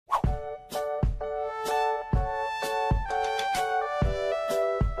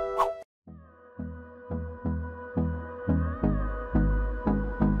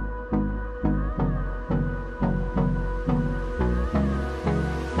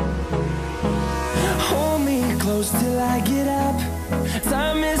close till I get up.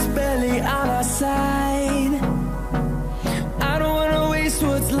 Time is barely on our side. I don't wanna waste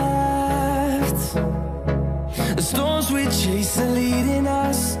what's left. The storms we chase are leading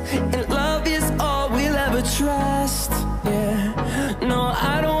us, and love is all we'll ever trust. Yeah, no,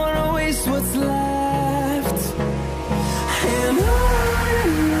 I don't wanna waste what's left. And on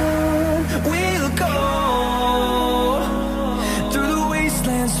we'll go, through the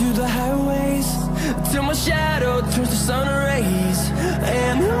wastelands, through the highways, till my shadow turns to sun rays.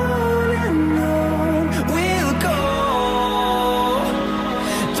 And on we'll go,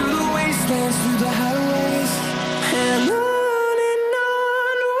 through the wastelands, through the highways, and on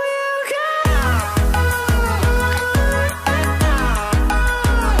we'll go.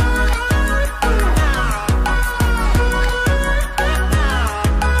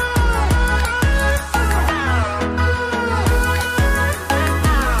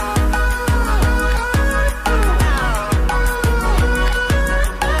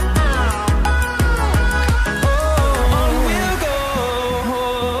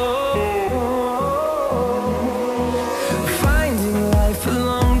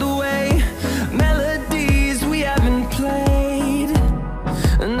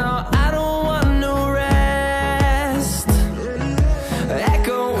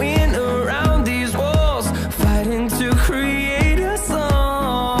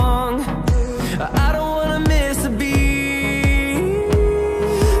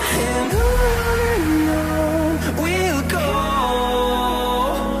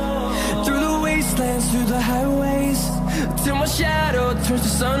 Through the highways, till my shadow turns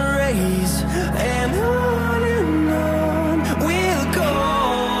to sun rays. And on we'll go,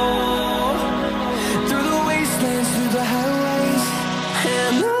 through the wastelands, through the highways,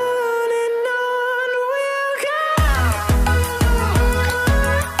 and on we'll go.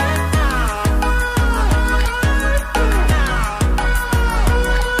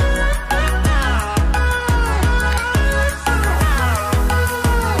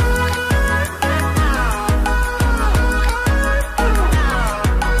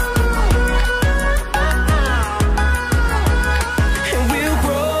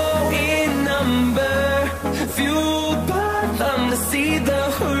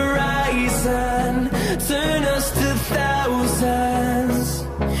 Turn us to thousands,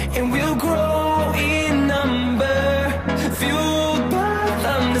 and we'll grow in number, fueled by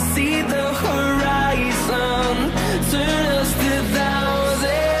them to see the horizon. Turn us to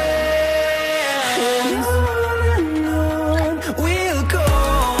thousands, and on we'll go,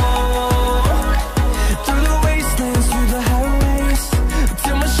 through the wastelands, through the highways,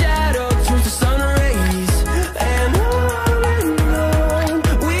 till my shadow turns to sun rays. And on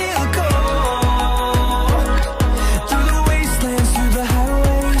we'll go, through the wastelands, through the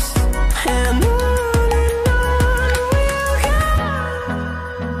highways, and on we'll go.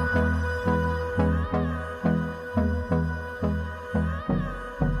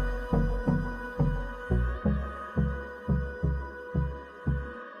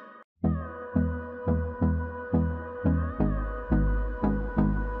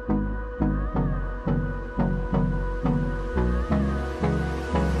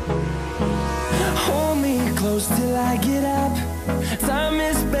 Hold me close till I get up. Time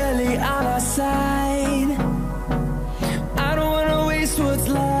is barely on our side. I don't wanna waste what's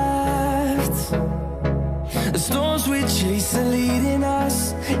left. The storms we chase are leading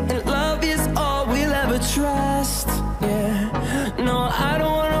us, and love is all we'll ever trust. Yeah, no, I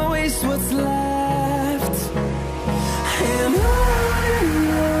don't wanna waste what's left. And on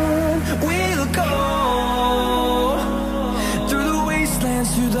we'll go, through the wastelands,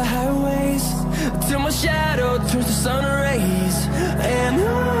 through the highways, till my shadow turns to sun rays. And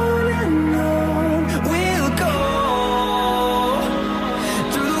on we'll go,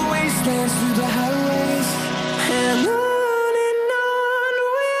 through the wastelands, through the highways, and on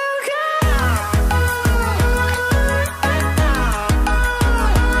we'll go.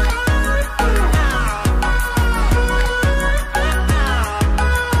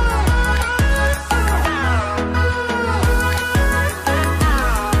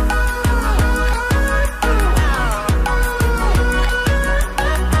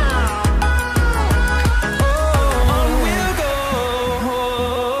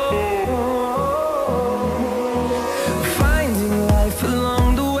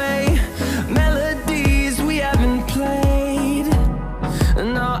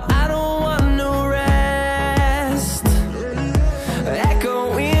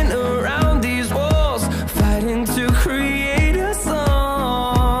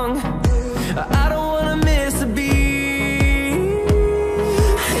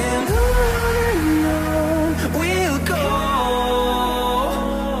 We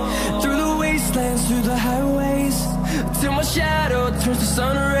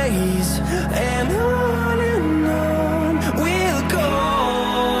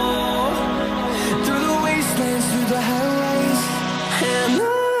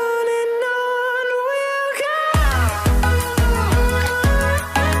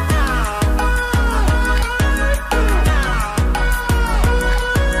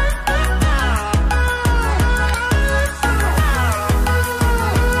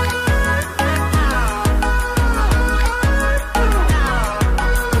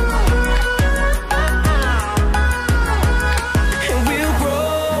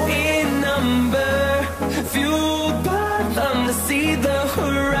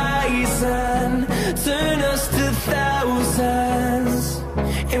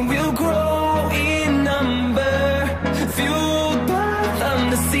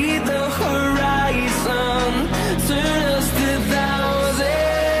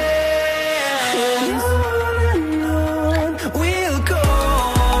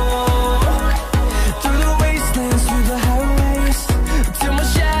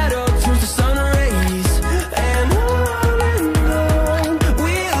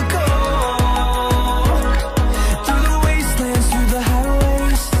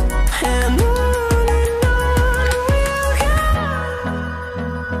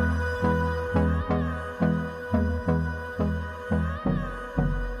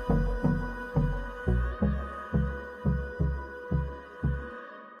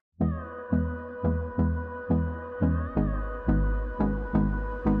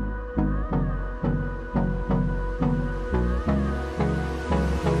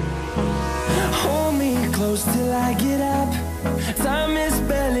close till I get up. Time is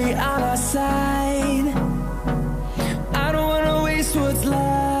barely on our side. I don't wanna waste what's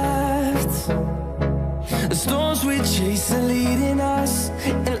left. The storms we chase are leading us,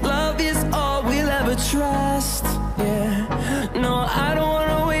 and love is all we'll ever trust. Yeah, no, I don't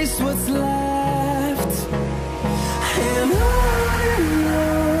wanna waste what's left. And on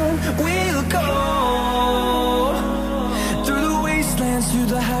we'll go, through the wastelands, through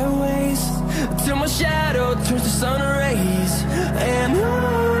the highways, till my shadow turns to sun rays. And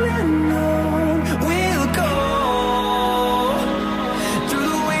on we'll go, through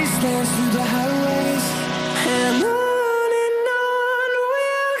the wastelands, through the highways.